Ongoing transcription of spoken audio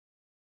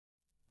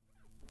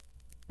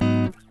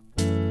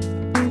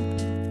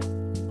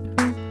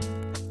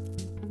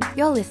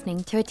You're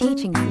listening to a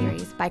teaching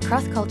series by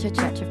Cross Culture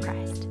Church of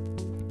Christ.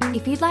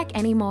 If you'd like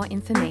any more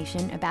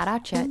information about our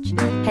church,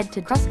 head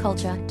to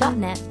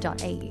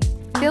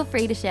crossculture.net.au. Feel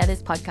free to share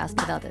this podcast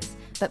with others,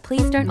 but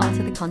please don't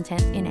alter the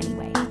content in any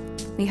way.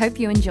 We hope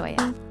you enjoy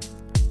it.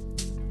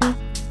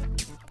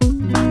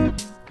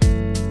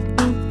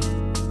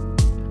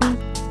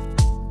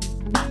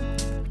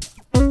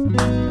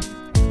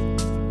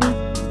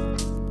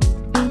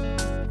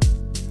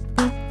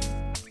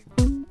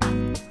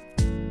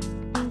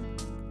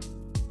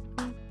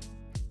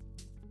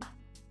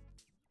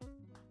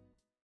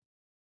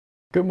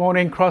 Good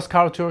morning, Cross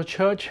Cultural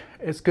Church.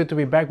 It's good to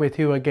be back with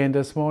you again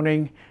this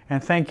morning.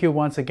 And thank you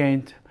once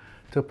again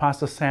to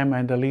Pastor Sam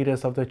and the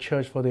leaders of the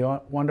church for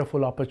the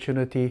wonderful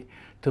opportunity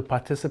to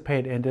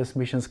participate in this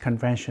missions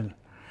convention.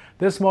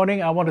 This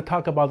morning, I want to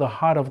talk about the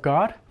heart of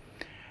God.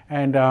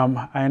 And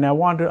I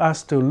want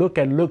us to look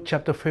at Luke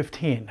chapter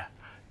 15.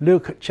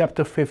 Luke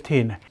chapter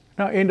 15.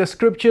 Now, in the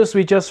scriptures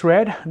we just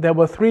read, there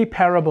were three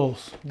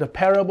parables. The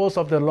parables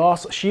of the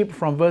lost sheep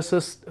from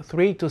verses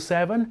 3 to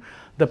 7,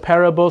 the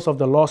parables of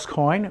the lost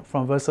coin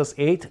from verses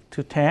 8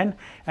 to 10,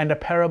 and the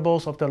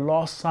parables of the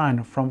lost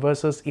son from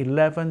verses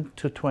 11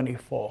 to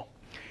 24.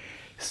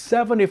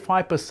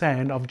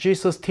 75% of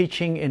Jesus'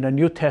 teaching in the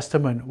New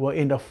Testament were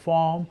in the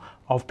form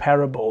of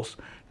parables.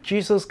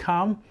 Jesus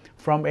came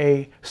from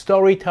a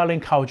storytelling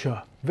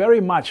culture,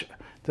 very much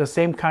the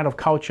same kind of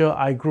culture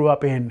I grew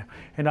up in.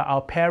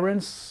 Our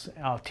parents,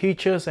 our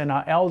teachers, and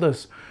our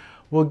elders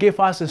will give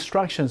us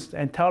instructions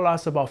and tell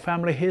us about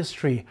family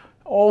history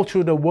all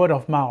through the word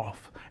of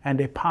mouth. And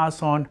they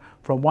pass on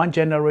from one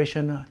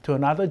generation to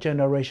another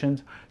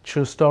generation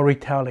through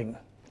storytelling.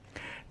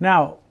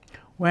 Now,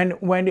 when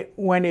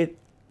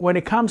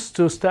it comes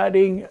to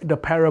studying the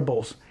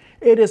parables,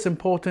 it is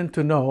important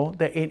to know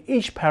that in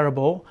each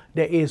parable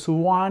there is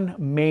one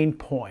main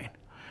point.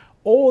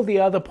 All the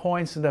other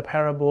points in the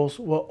parables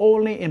were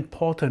only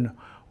important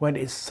when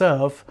it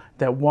served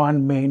that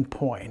one main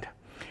point.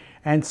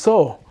 And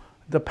so,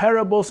 the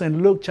parables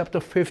in Luke chapter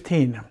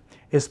 15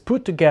 is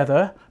put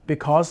together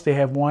because they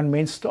have one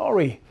main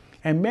story.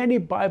 And many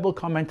Bible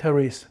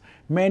commentaries,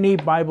 many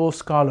Bible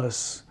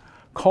scholars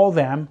call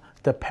them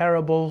the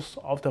parables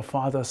of the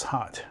Father's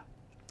heart.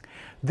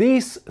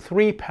 These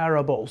three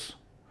parables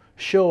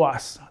show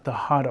us the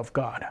heart of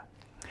God.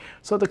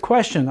 So the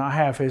question I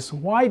have is,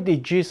 why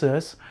did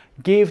Jesus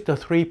give the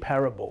three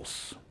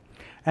parables?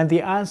 And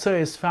the answer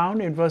is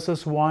found in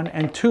verses 1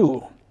 and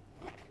 2.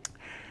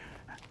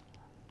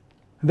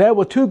 There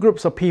were two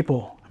groups of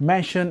people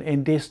mentioned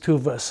in these two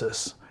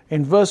verses.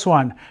 In verse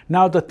 1,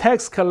 now the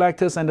tax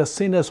collectors and the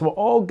sinners were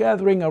all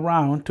gathering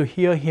around to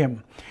hear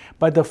him.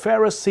 But the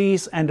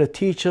Pharisees and the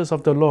teachers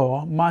of the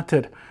law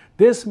muttered,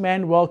 this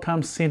man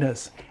welcomes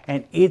sinners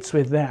and eats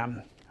with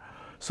them.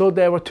 So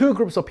there were two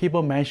groups of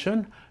people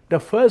mentioned. The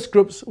first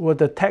groups were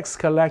the tax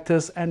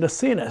collectors and the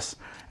sinners,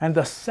 and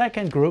the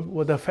second group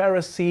were the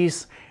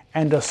Pharisees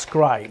and the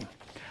scribe.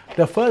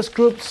 The first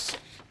groups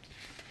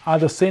are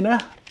the sinner,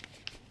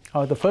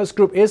 or the first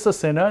group is the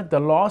sinner, the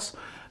lost,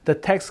 the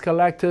tax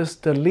collectors,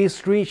 the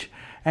least rich,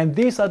 and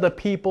these are the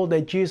people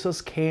that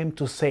Jesus came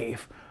to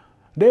save.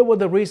 They were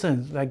the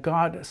reason that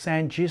God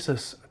sent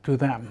Jesus to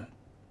them.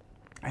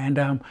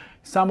 And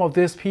some of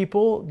these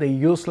people, they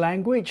use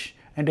language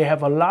and they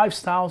have a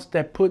lifestyle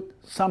that put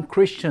some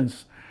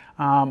Christians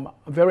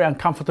very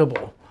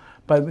uncomfortable.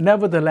 But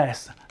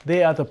nevertheless,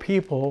 they are the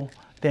people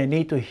that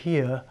need to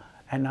hear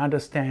and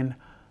understand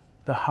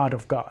the heart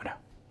of God.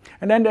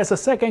 And then there's a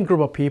second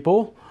group of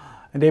people,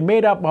 and they're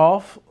made up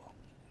of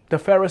the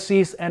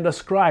Pharisees and the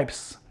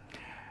scribes.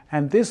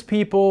 And these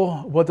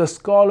people were the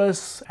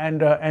scholars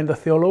and the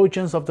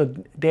theologians of the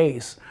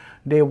days.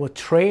 They were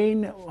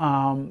trained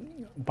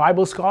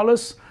Bible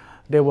scholars.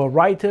 They were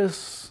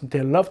writers.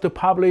 They loved to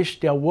publish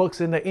their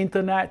works in the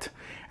internet.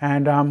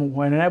 And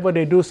whenever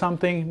they do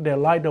something, they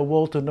like the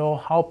world to know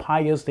how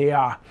pious they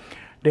are.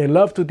 They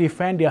love to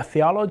defend their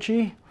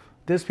theology.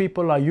 These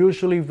people are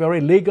usually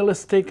very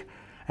legalistic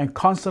and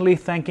constantly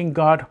thanking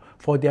God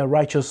for their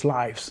righteous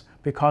lives,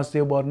 because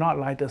they were not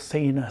like the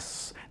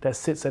sinners that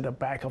sits at the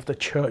back of the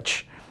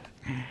church.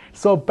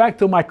 So back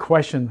to my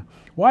question,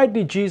 why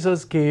did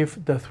Jesus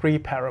give the three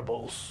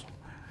parables?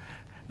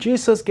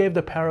 Jesus gave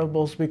the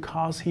parables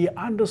because he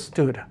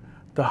understood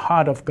the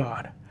heart of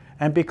God,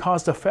 and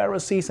because the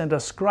Pharisees and the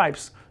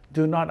scribes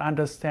do not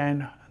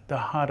understand the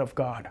heart of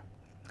God.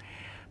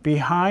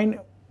 Behind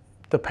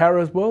the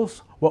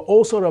parables were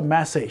also the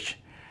message,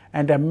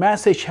 and the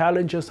message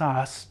challenges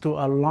us to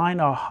align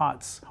our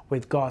hearts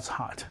with God's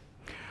heart.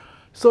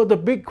 So the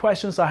big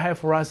questions I have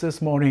for us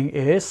this morning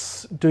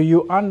is, do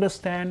you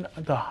understand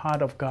the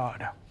heart of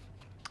God?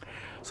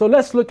 So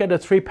let's look at the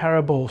three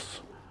parables.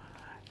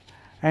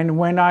 And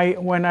when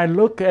I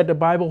look at the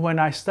Bible, when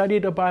I study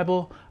the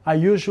Bible, I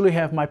usually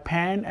have my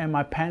pen and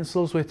my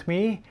pencils with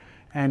me,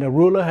 and a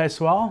ruler as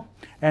well.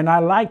 And I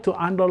like to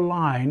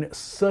underline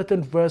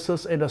certain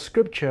verses in the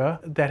scripture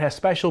that has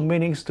special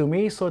meanings to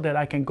me so that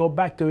I can go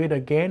back to it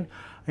again,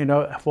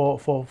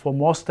 for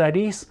more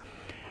studies.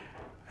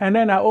 And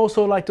then I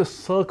also like to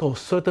circle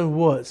certain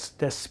words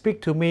that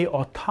speak to me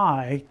or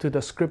tie to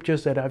the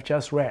scriptures that I've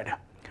just read.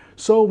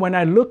 So when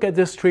I look at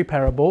these 3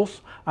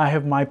 parables, I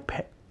have my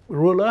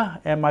ruler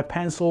and my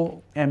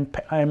pencil and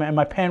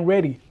my pen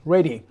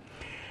ready.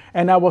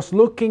 And I was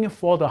looking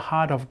for the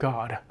heart of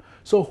God.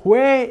 So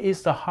where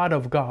is the heart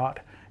of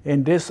God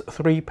in these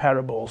 3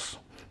 parables?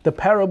 The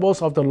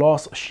parables of the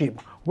lost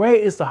sheep. Where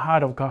is the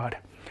heart of God?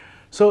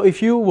 So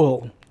if you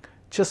will,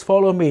 just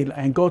follow me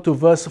and go to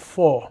verse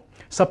 4.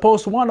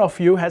 Suppose one of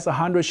you has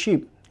 100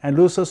 sheep and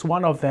loses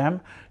one of them.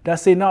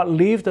 Does he not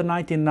leave the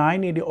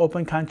 99 in the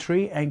open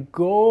country and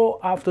go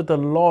after the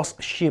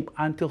lost sheep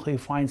until he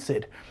finds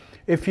it?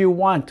 If you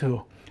want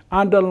to,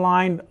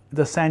 underline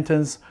the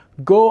sentence,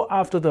 go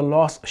after the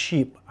lost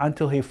sheep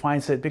until he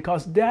finds it,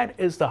 because that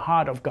is the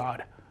heart of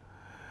God.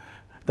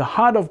 The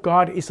heart of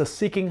God is a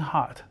seeking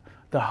heart.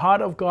 The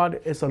heart of God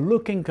is a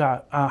looking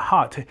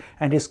heart,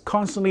 and is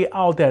constantly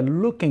out there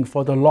looking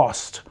for the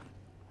lost.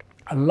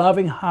 A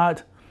loving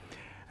heart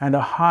and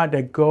a heart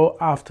that go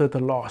after the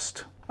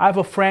lost. I have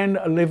a friend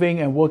living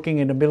and working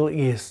in the Middle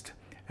East,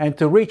 and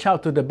to reach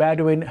out to the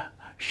Bedouin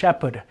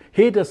shepherd,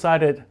 he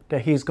decided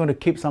that he's going to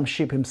keep some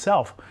sheep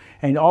himself,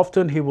 and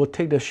often he will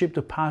take the sheep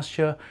to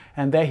pasture,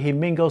 and there he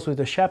mingles with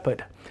the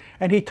shepherd.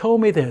 And he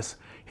told me this.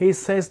 He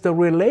says the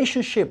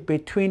relationship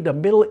between the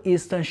Middle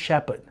Eastern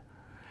shepherd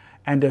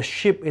and the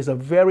sheep is a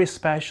very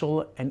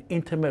special and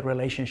intimate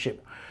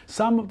relationship.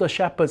 Some of the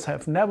shepherds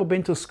have never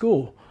been to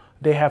school.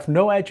 They have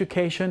no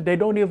education. They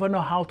don't even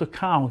know how to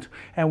count.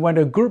 And when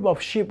a group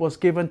of sheep was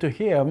given to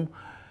him,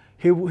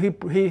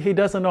 he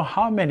doesn't know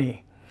how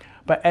many.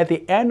 But at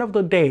the end of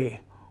the day,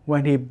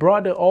 when he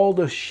brought all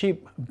the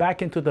sheep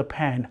back into the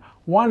pen,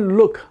 one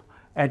look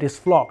at his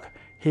flock,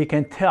 he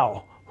can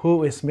tell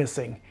who is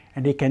missing,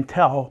 and he can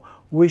tell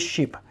which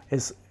sheep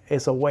is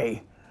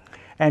away.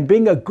 And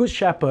being a good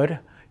shepherd,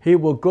 he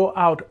will go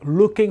out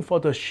looking for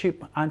the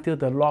sheep until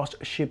the lost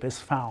sheep is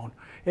found.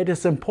 It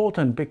is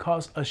important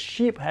because a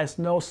sheep has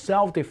no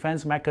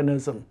self-defense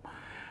mechanism.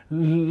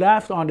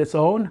 Left on its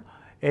own,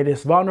 it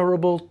is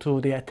vulnerable to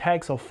the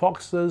attacks of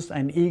foxes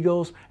and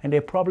eagles, and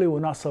they probably will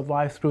not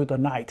survive through the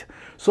night.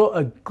 So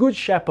a good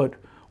shepherd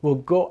will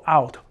go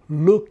out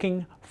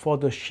looking for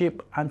the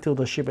sheep until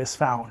the sheep is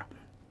found.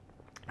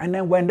 And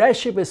then when that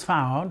sheep is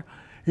found,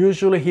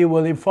 usually he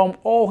will inform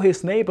all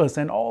his neighbors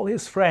and all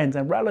his friends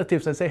and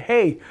relatives and say,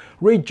 hey,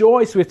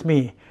 rejoice with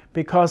me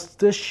because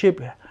this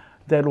sheep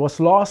that was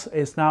lost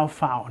is now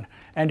found.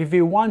 And if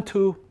you want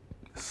to,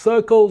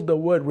 circle the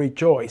word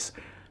rejoice,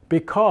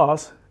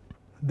 because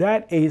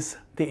that is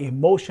the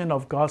emotion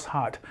of God's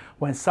heart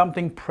when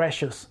something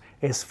precious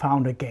is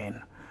found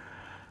again.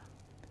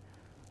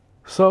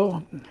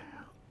 So,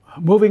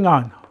 moving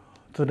on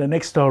to the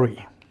next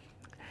story.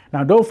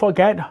 Now don't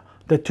forget,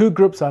 the 2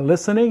 groups are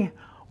listening.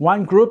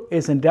 One group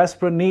is in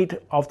desperate need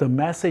of the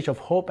message of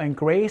hope and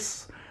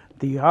grace.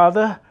 The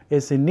other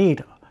is in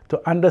need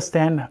to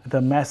understand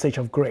the message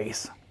of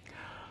grace.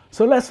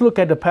 So let's look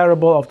at the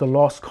parable of the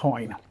lost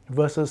coin,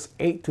 verses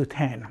 8 to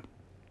 10.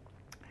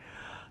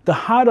 The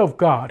heart of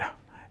God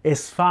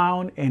is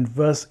found in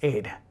verse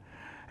 8.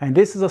 And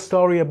this is a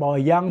story about a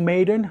young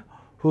maiden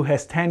who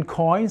has 10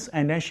 coins,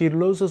 and then she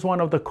loses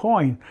one of the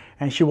coin,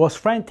 and she was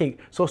frantic.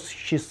 So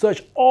she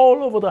searched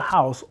all over the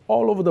house,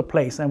 all over the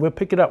place, and we'll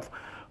pick it up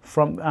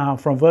from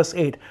verse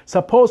 8.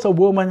 Suppose a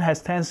woman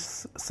has 10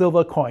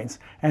 silver coins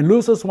and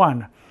loses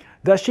one.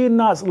 Does she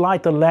not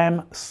light the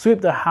lamp,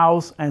 sweep the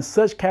house, and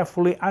search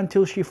carefully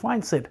until she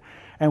finds it?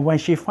 And when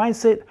she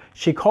finds it,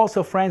 she calls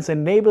her friends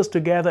and neighbors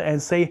together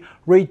and say,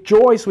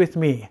 rejoice with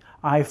me,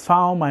 I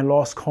found my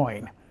lost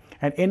coin.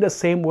 And in the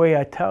same way,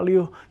 I tell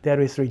you, there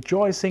is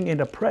rejoicing in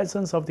the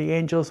presence of the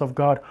angels of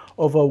God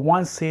over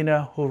one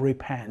sinner who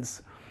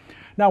repents.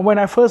 Now, when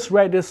I first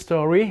read this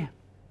story,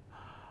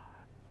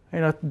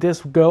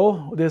 this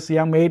girl, this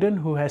young maiden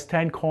who has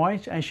 10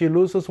 coins, and she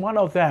loses one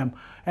of them.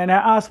 And I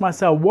asked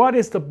myself, what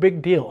is the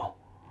big deal?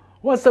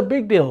 What's the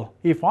big deal?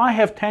 If I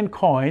have 10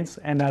 coins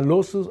and I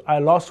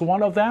lost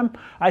one of them,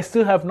 I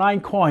still have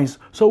 9 coins.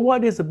 So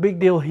what is the big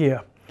deal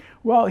here?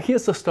 Well,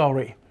 here's the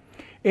story.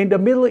 In the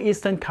Middle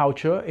Eastern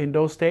culture in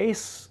those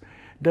days,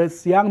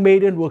 this young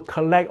maiden will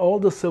collect all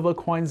the silver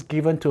coins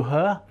given to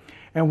her.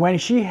 And when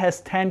she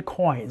has 10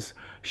 coins,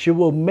 she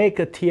will make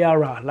a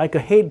tiara, like a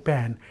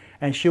headband,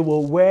 and she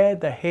will wear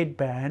the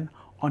headband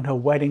on her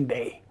wedding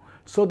day.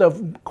 So the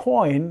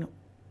coin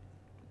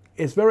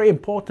is very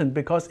important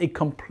because it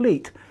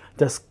completes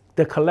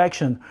the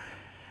collection.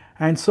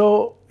 And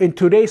so in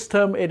today's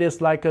term, it is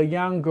like a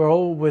young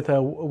girl with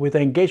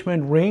an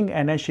engagement ring,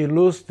 and then she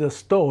loses the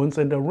stones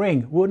in the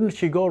ring. Wouldn't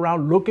she go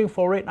around looking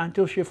for it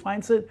until she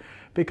finds it?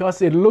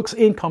 Because it looks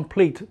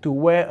incomplete to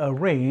wear a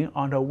ring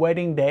on her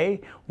wedding day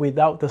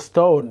without the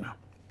stone.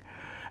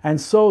 And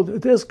so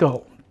this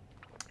girl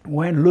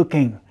went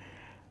looking.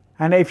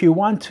 And if you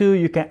want to,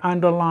 you can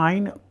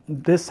underline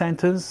this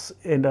sentence.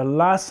 In the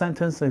last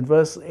sentence in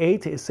verse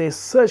 8, it says,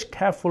 search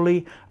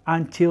carefully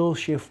until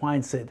she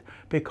finds it,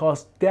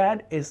 because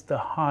that is the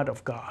heart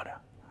of God.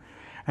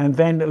 And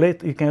then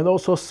you can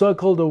also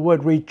circle the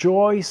word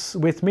rejoice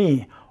with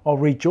me, or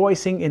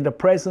rejoicing in the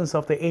presence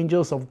of the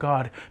angels of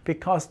God,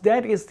 because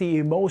that is the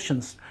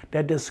emotions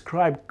that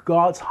describe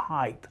God's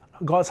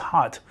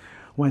heart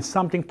when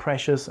something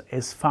precious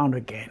is found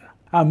again.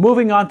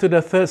 Moving on to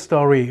the third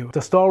story,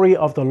 the story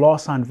of the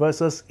lost son,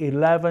 verses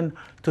 11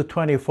 to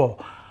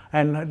 24.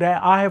 And there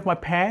I have my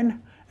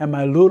pen and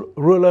my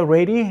ruler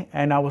ready,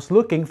 and I was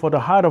looking for the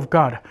heart of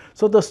God.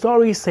 So the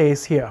story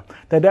says here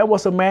that there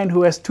was a man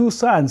who has two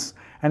sons,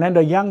 and then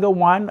the younger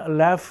one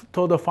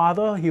told the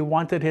father he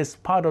wanted his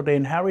part of the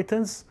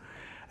inheritance.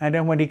 And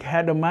then when he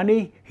had the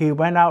money, he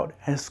went out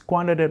and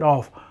squandered it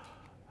off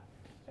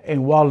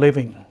while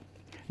living.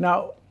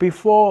 Now,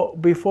 before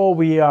we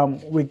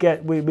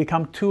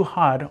become too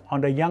hard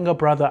on the younger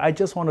brother, I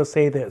just want to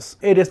say this: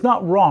 it is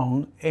not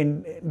wrong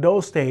in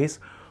those days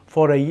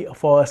for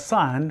a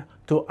son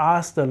to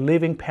ask the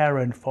living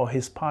parent for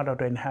his part of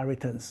the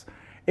inheritance.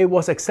 It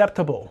was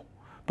acceptable,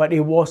 but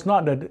it was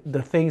not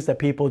the things that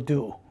people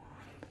do.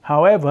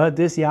 However,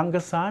 this younger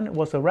son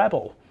was a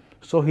rebel,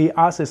 so he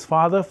asked his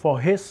father for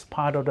his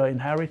part of the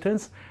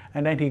inheritance,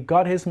 and then he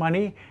got his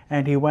money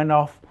and he went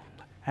off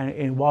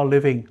while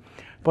living.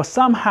 But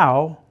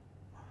somehow,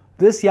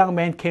 this young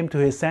man came to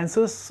his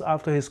senses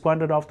after he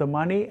squandered off the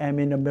money, and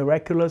in a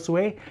miraculous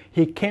way,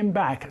 he came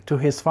back to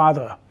his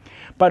father.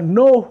 But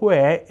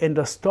nowhere in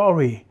the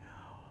story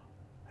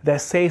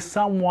that says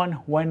someone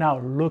went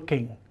out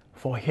looking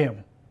for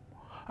him.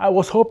 I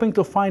was hoping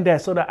to find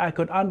that so that I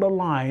could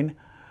underline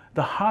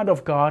the heart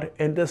of God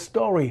in this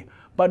story,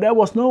 but there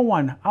was no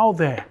one out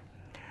there.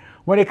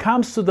 When it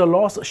comes to the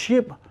lost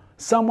sheep,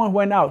 someone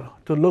went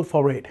out to look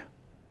for it.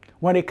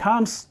 When it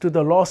comes to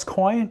the lost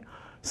coin,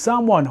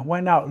 someone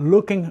went out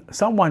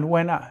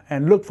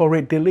and looked for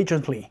it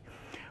diligently.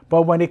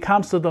 But when it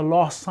comes to the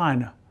lost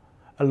son,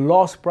 a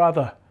lost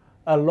brother,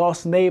 a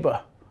lost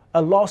neighbor,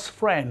 a lost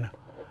friend,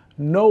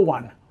 no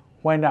one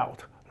went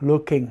out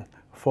looking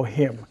for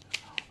him.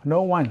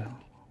 No one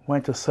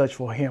went to search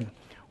for him.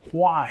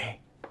 Why?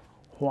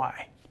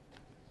 Why?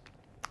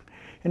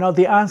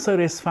 The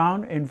answer is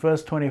found in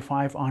verse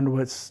 25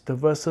 onwards, the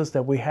verses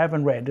that we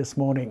haven't read this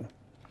morning.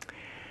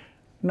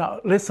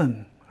 Now,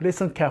 listen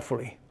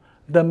carefully.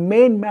 The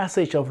main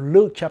message of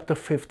Luke chapter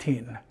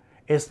 15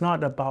 is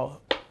not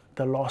about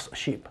the lost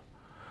sheep.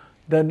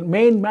 The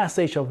main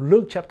message of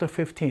Luke chapter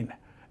 15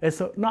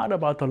 is not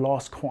about the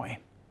lost coin.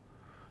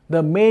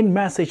 The main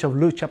message of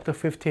Luke chapter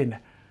 15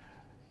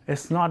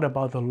 is not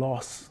about the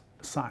lost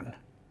son.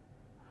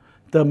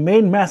 The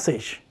main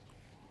message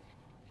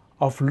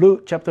of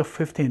Luke chapter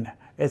 15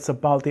 is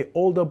about the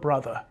older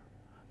brother,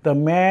 the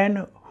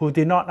man who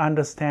did not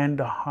understand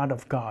the heart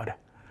of God,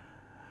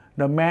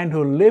 the man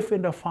who lived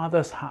in the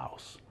Father's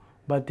house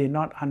but did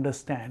not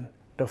understand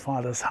the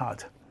Father's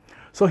heart.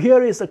 So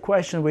here is a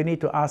question we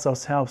need to ask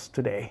ourselves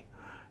today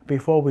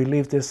before we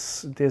leave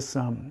this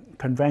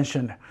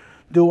convention.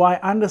 Do I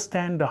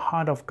understand the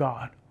heart of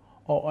God,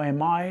 or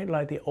am I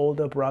like the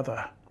older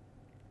brother?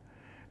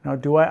 Now,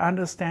 do I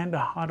understand the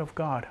heart of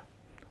God,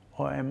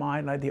 or am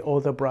I like the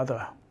older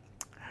brother?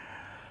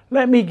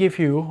 Let me give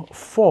you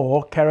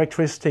 4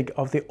 characteristics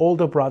of the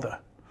older brother,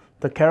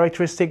 the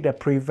characteristic that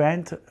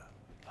prevent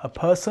a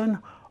person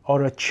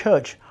or a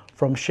church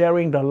from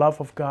sharing the love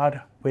of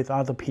God with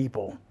other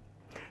people.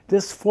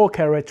 These 4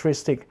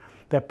 characteristics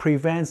that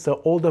prevents the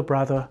older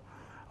brother,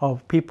 or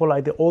people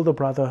like the older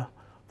brother,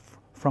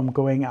 from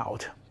going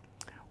out.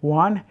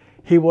 1,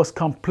 he was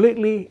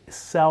completely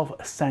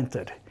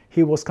self-centered.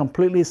 He was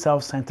completely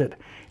self-centered.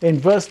 In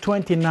verse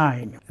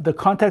 29, the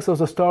context of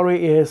the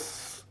story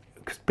is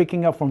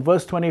picking up from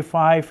verse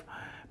 25.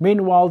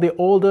 Meanwhile, the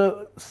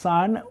older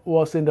son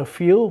was in the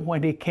field.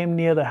 When he came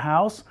near the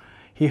house,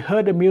 he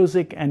heard the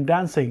music and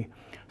dancing.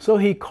 So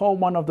he called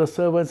one of the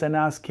servants and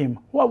asked him,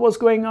 "What was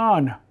going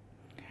on?"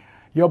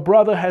 "Your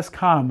brother has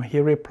come," he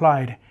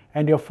replied,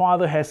 "and your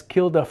father has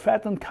killed a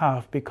fattened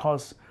calf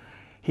because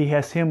he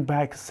has him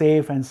back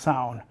safe and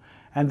sound."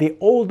 And the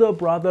older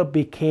brother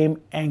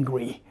became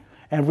angry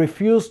and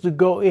refused to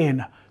go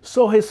in.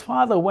 So his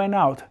father went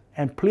out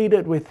and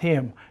pleaded with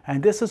him.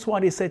 And this is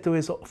what he said to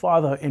his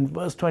father in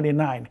verse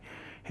 29.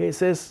 He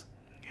says,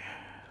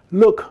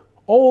 "Look,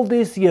 all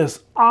these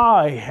years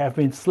I have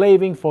been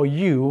slaving for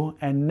you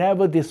and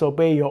never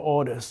disobey your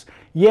orders.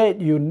 Yet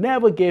you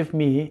never gave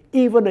me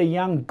even a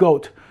young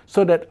goat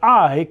so that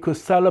I could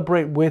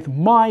celebrate with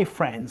my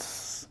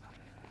friends."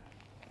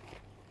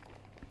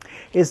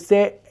 Is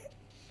there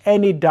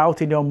any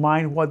doubt in your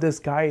mind what this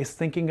guy is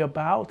thinking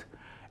about?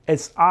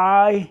 It's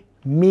I,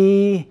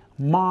 me,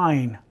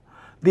 mine.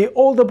 The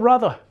older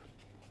brother,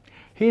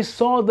 he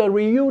saw the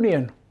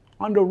reunion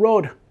on the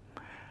road,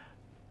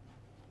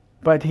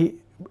 but he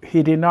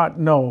did not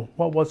know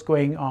what was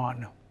going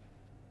on.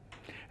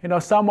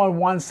 Someone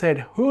once said,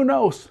 who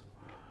knows?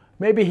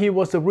 Maybe he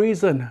was the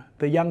reason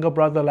the younger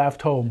brother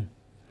left home.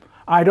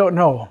 I don't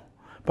know.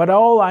 But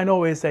all I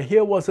know is that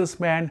here was this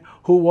man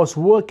who was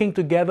working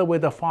together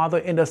with the father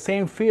in the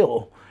same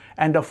field,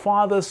 and the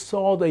father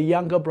saw the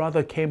younger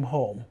brother came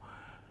home.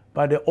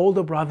 But the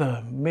older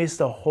brother missed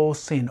the whole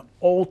scene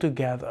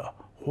altogether.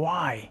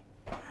 Why?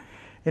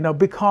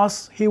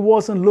 Because he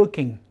wasn't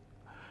looking,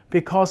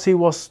 because he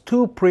was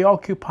too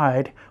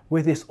preoccupied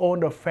with his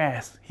own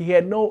affairs. He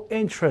had no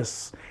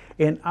interest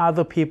in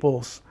other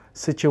people's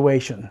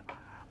situation.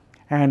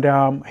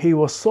 And he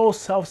was so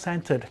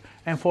self-centered.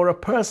 And for a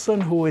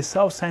person who is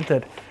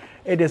self-centered,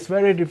 it is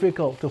very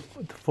difficult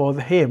for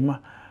him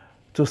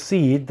to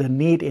see the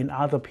need in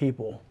other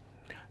people.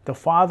 The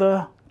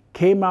father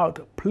came out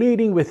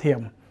pleading with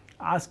him,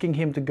 asking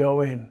him to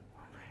go in.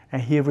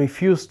 And he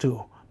refused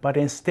to. But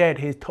instead,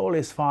 he told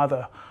his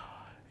father,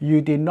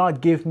 "You did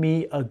not give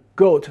me a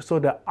goat so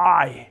that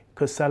I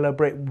could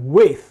celebrate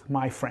with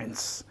my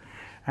friends."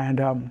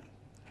 And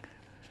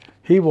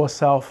he was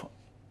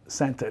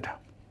self-centered.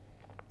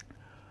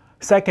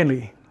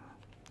 Secondly,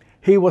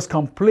 he was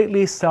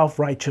completely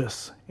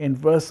self-righteous. In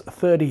verse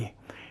 30,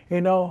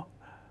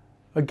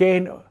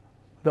 again,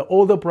 the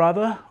older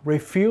brother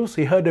refused.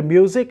 He heard the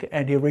music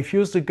and he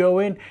refused to go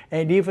in.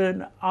 And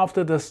even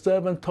after the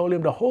servant told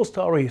him the whole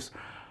stories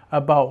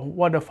about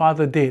what the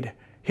father did,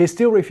 he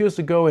still refused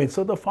to go in.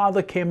 So the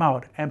father came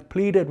out and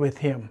pleaded with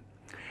him.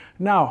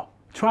 Now,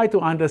 try to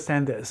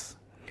understand this.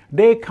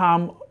 They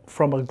come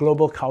from a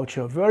global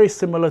culture, very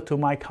similar to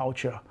my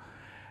culture.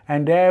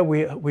 And there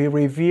we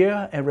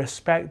revere and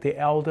respect the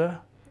elder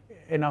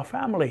in our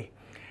family.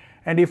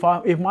 And if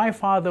my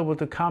father were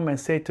to come and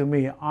say to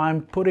me,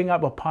 "I'm putting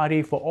up a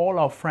party for all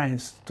our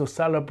friends to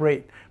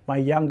celebrate my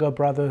younger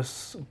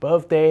brother's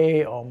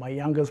birthday or my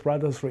youngest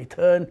brother's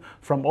return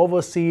from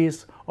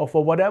overseas," or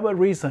for whatever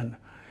reason,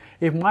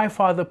 if my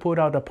father put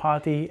out a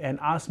party and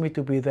asked me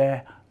to be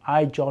there,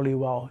 I jolly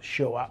well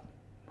show up.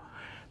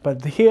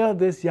 But here,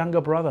 this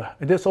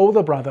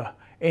older brother,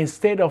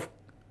 instead of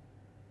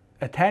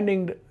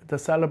attending the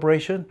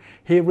celebration,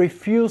 he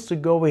refused to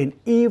go in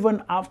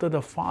even after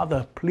the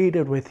father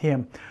pleaded with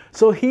him.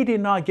 So he did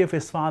not give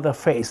his father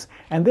face.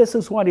 And this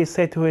is what he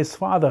said to his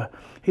father.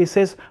 He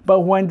says,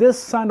 "But when this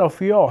son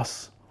of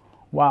yours,"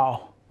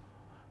 wow,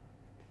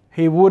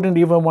 he wouldn't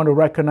even want to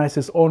recognize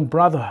his own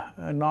brother,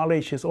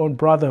 acknowledge his own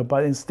brother,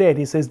 but instead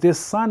he says, "This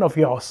son of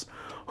yours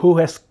who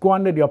has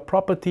squandered your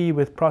property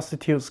with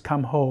prostitutes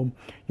come home,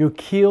 you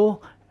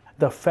kill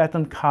the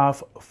fattened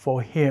calf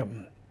for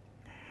him."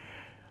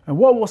 And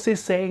what was he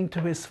saying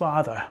to his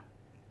father?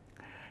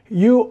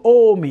 "You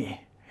owe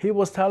me." He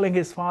was telling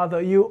his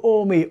father, "You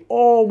owe me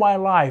all my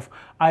life.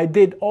 I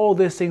did all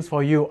these things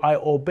for you. I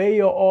obey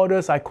your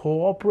orders. I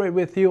cooperate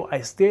with you.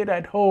 I stayed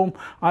at home.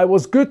 I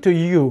was good to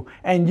you,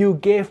 and you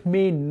gave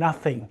me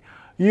nothing.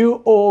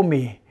 You owe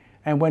me."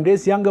 And when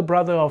this younger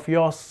brother of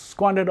yours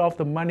squandered off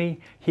the money,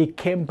 he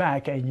came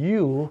back and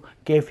you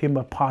gave him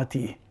a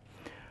party.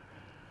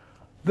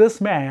 This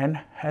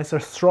man has a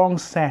strong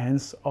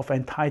sense of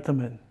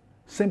entitlement,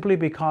 simply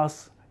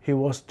because he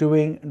was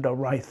doing the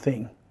right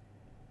thing.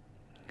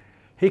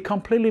 He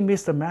completely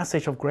missed the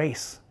message of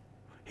grace.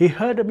 He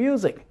heard the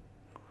music,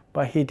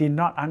 but he did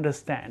not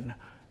understand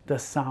the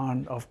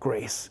sound of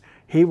grace.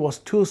 He was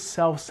too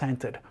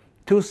self-centered,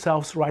 too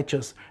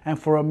self-righteous. And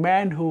for a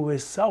man who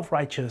is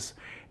self-righteous,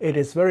 it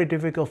is very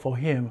difficult for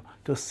him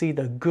to see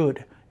the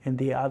good in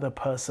the other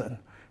person.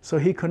 So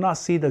he could not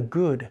see the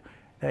good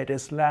that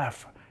is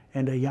left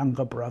in the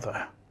younger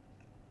brother.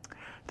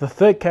 The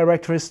third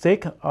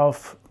characteristic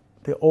of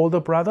the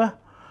older brother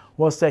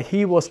was that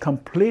he was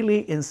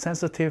completely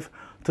insensitive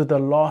to the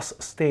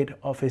lost state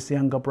of his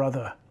younger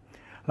brother.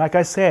 Like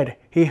I said,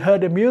 he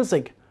heard the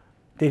music.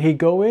 Did he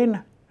go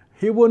in?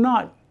 He would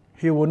not.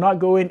 He would not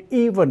go in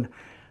even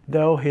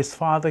though his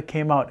father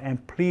came out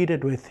and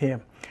pleaded with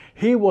him.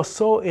 He was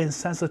so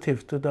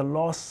insensitive to the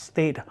lost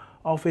state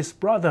of his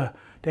brother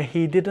that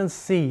he didn't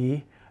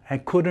see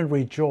and couldn't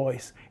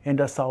rejoice in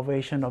the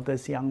salvation of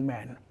this young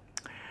man.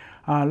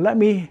 Let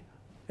me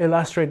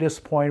illustrate this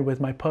point with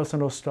my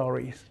personal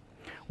stories.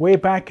 Way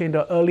back in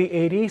the early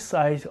 80s,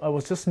 I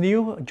was just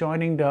new,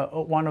 joining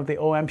one of the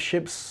OM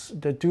ships,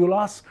 the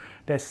Doulas,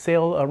 that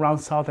sail around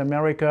South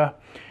America.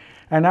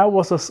 And I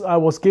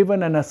was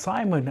given an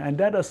assignment, and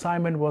that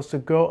assignment was to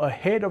go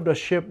ahead of the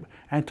ship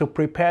and to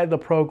prepare the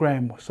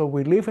program. So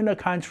we live in the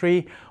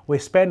country, we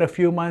spend a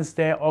few months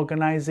there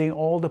organizing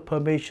all the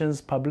permissions,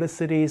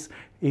 publicities,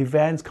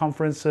 events,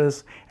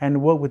 conferences,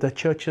 and work with the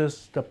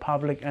churches, the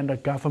public, and the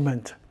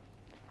government.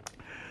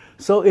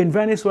 So in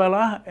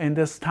Venezuela, in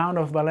this town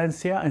of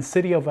Valencia, and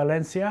city of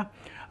Valencia,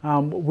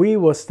 we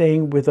were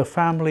staying with a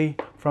family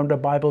from the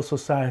Bible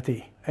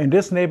Society. In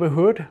this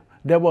neighborhood,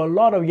 there were a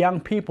lot of young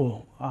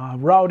people,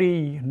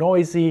 rowdy,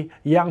 noisy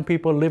young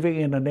people living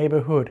in the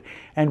neighborhood.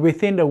 And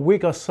within a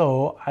week or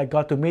so, I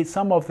got to meet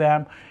some of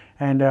them,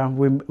 and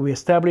we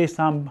established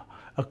some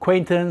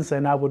acquaintance,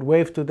 and I would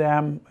wave to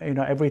them,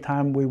 every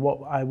time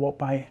I walk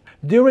by.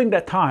 During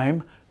that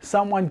time,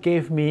 someone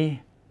gave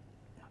me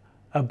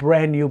a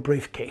brand new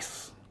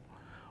briefcase.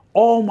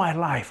 All my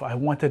life, I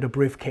wanted a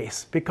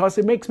briefcase because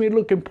it makes me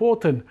look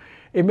important.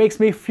 It makes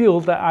me feel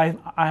that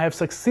I have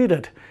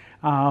succeeded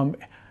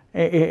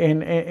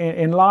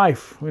in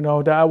life,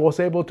 that I was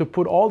able to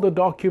put all the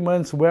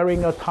documents,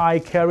 wearing a tie,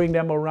 carrying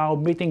them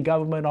around, meeting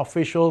government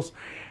officials,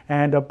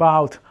 and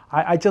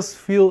I just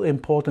feel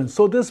important.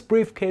 So this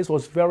briefcase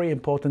was very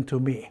important to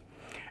me.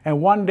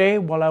 And one day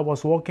while I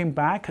was walking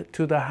back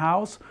to the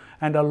house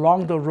and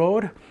along the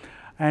road,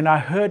 and I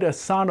heard a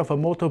sound of a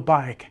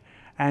motorbike.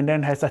 And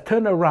then as I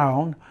turned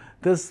around,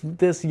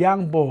 this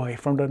young boy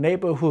from the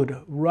neighborhood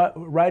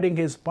riding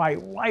his bike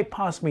right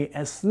past me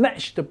and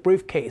snatched the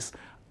briefcase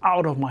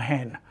out of my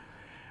hand.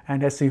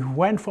 And as he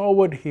went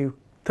forward, he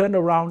turned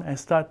around and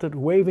started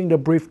waving the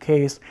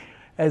briefcase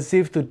as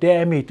if to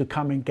dare me to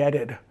come and get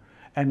it.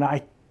 And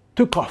I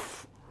took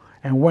off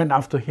and went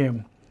after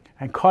him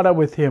and caught up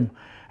with him.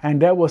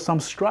 And there were some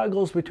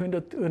struggles between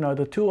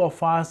the two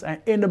of us.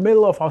 And in the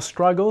middle of our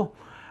struggle,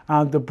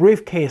 the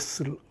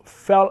briefcase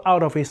fell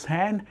out of his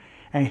hand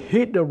and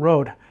hit the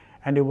road.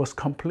 And it was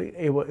complete.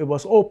 It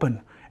was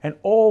open. And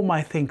all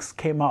my things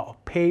came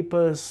out.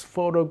 Papers,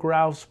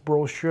 photographs,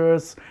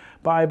 brochures,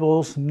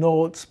 Bibles,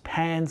 notes,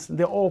 pens.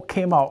 They all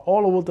came out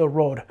all over the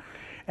road.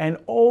 And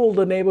all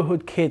the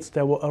neighborhood kids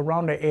that were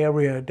around the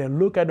area, they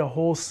looked at the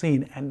whole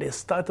scene and they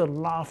started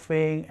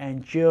laughing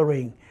and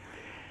jeering.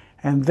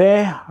 And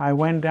there I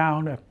went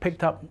down and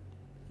picked up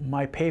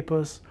my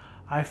papers.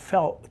 I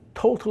felt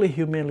totally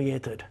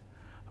humiliated,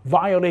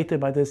 violated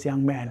by this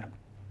young man.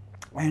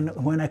 And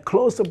when I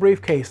closed the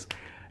briefcase,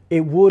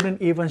 it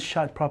wouldn't even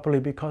shut properly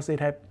because it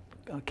had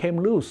came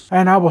loose.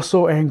 And I was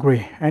so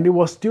angry. And it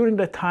was during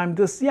that time,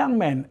 this young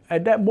man,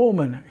 at that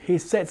moment, he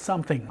said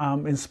something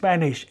in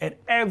Spanish, and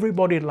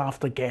everybody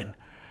laughed again.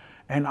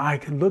 And I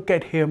could look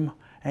at him,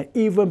 and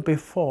even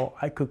before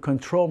I could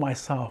control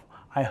myself,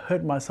 I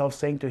heard myself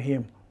saying to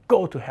him,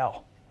 "Go to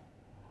hell."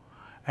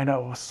 And I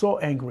was so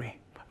angry.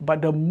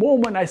 But the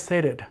moment I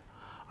said it,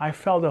 I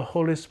felt the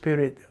Holy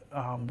Spirit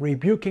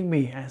rebuking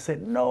me and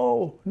said,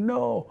 "No,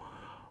 no.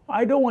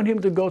 I don't want him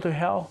to go to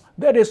hell.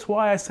 That is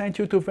why I sent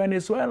you to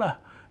Venezuela.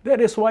 That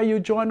is why you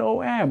joined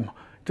OM,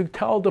 to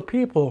tell the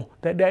people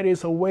that there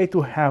is a way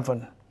to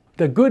heaven."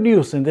 The good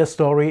news in this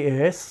story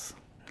is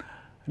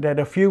that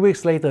a few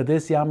weeks later,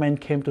 this young man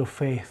came to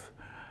faith,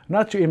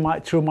 not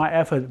through my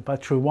effort,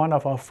 but through one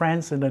of our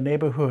friends in the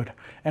neighborhood.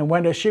 And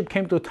when the ship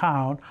came to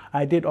town,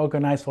 I did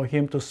organize for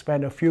him to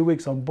spend a few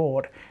weeks on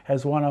board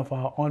as one of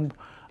our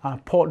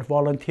port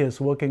volunteers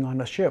working on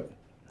the ship.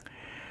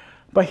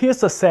 But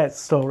here's the sad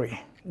story.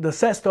 The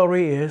sad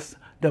story is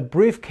the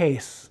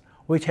briefcase,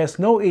 which has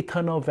no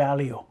eternal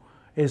value,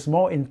 is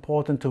more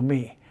important to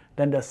me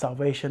than the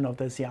salvation of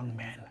this young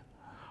man.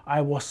 I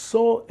was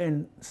so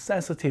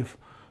insensitive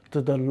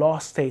to the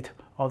lost state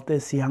of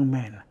this young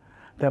man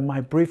that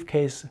my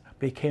briefcase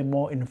became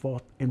more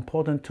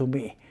important to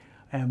me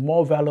and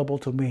more valuable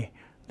to me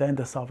than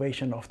the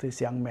salvation of this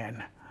young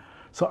man.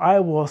 So I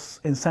was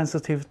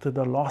insensitive to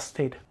the lost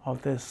state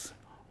of this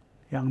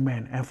young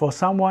man. And for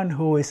someone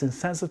who is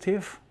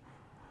insensitive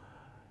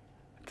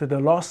to the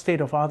lost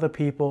state of other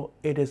people,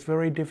 it is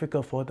very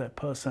difficult for that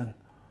person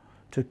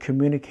to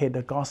communicate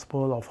the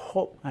gospel of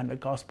hope and the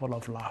gospel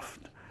of love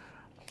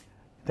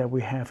that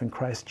we have in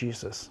Christ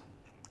Jesus.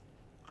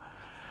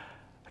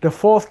 The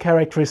fourth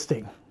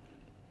characteristic,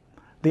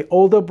 the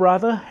older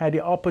brother had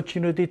the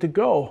opportunity to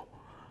go,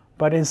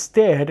 but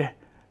instead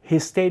he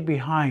stayed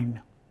behind.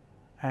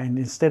 And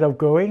instead of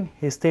going,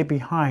 he stayed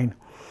behind.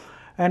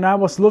 And I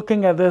was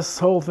looking at this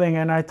whole thing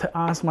and I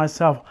asked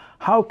myself,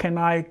 how can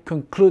I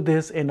conclude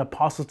this in a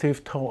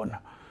positive tone,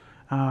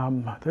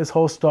 this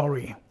whole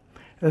story?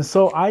 And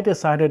so I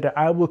decided that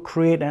I would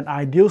create an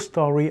ideal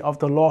story of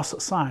the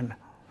lost son.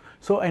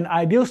 So an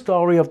ideal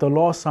story of the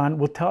lost son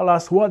would tell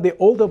us what the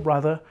older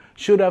brother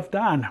should have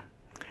done.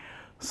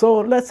 So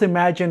let's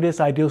imagine this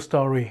ideal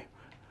story.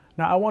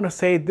 Now I want to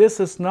say this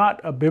is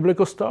not a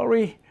biblical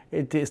story.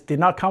 It did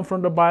not come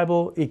from the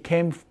Bible. It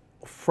came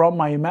from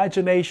my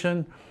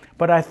imagination,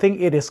 but I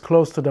think it is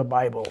close to the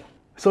Bible.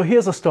 So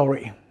here's a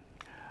story.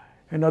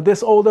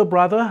 This older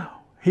brother,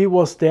 he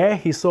was there.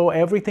 He saw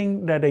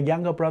everything that the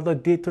younger brother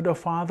did to the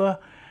father.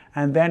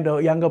 And then the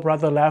younger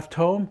brother left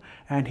home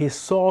and he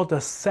saw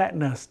the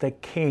sadness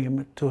that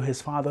came to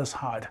his father's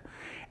heart.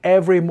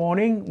 Every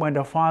morning when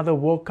the father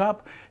woke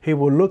up, he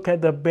would look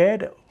at the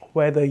bed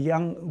where the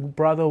young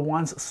brother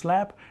once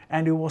slept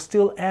and it was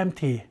still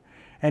empty.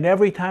 And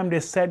every time they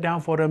sat down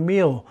for the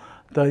meal,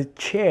 the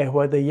chair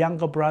where the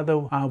younger brother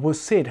would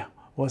sit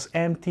was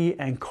empty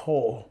and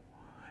cold.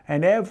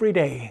 And every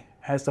day,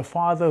 as the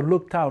father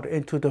looked out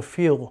into the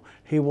field,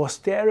 he was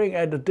staring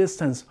at the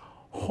distance,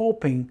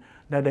 hoping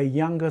that the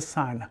younger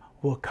son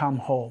will come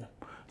home.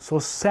 So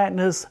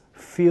sadness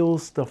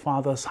fills the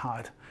father's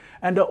heart.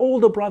 And the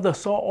older brother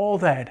saw all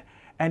that,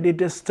 and it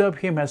disturbed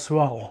him as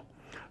well.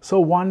 So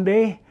one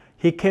day,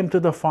 he came to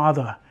the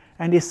father,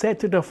 and he said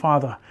to the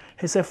father,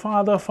 he said,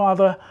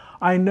 Father,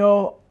 I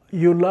know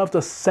you love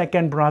the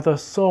second brother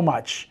so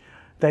much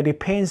that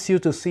it pains you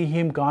to see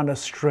him gone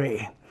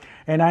astray.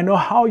 And I know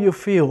how you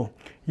feel.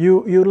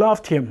 You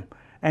loved him,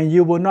 and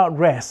you will not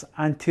rest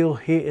until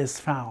he is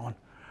found.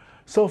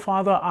 So,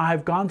 Father, I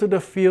have gone to the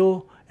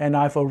field, and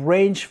I've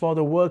arranged for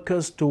the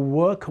workers to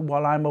work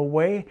while I'm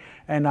away,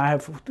 and I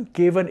have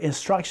given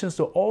instructions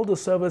to all the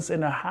servants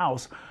in the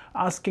house,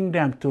 asking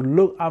them to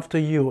look after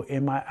you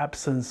in my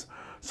absence.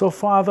 So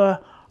Father,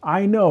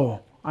 I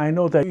know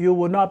that you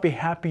will not be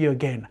happy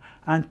again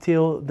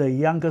until the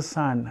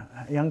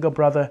younger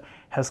brother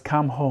has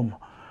come home.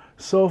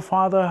 So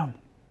Father,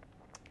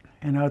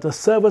 the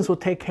servants will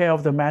take care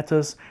of the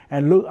matters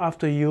and look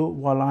after you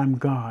while I'm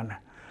gone.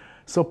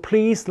 So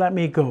please let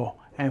me go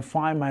and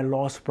find my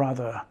lost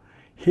brother.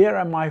 Here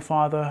am I,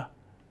 Father,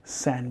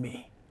 send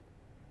me.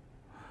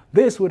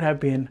 This would have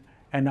been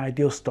an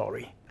ideal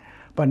story,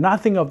 but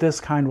nothing of this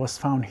kind was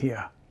found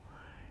here.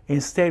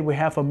 Instead, we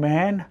have a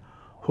man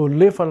who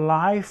lived a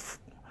life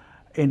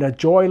in a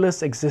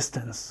joyless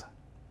existence.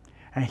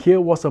 And here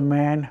was a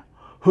man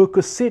who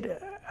could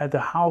sit at the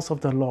house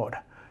of the Lord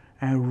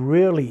and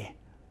really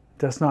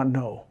does not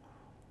know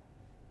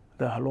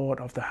the Lord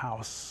of the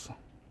house.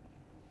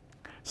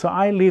 So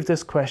I leave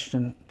this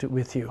question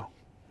with you.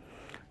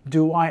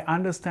 Do I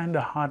understand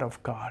the heart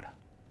of God?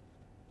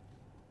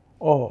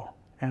 Or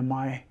am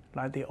I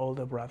like the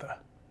older brother?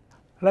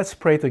 Let's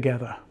pray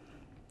together.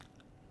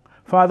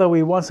 Father,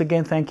 we once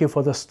again thank you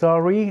for the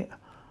story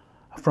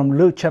from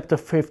Luke chapter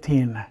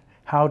 15,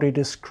 how they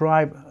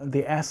describe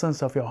the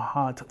essence of your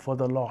heart for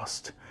the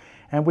lost.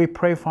 And we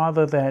pray,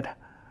 Father, that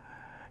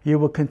you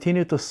will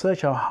continue to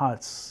search our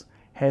hearts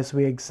as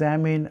we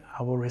examine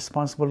our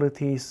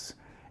responsibilities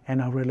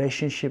and our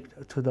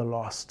relationship to the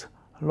lost.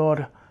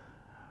 Lord,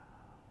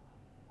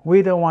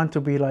 we don't want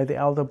to be like the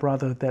elder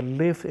brother that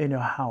lived in your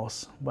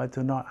house but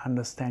do not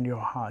understand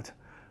your heart.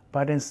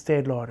 But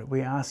instead, Lord,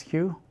 we ask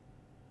you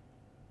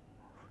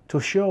to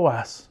show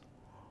us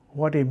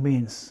what it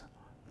means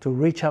to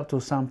reach out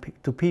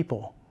to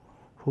people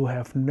who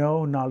have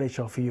no knowledge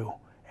of you,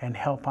 and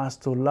help us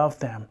to love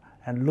them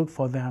and look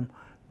for them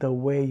the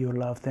way you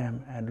love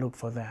them and look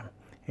for them.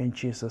 In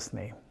Jesus'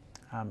 name,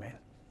 amen.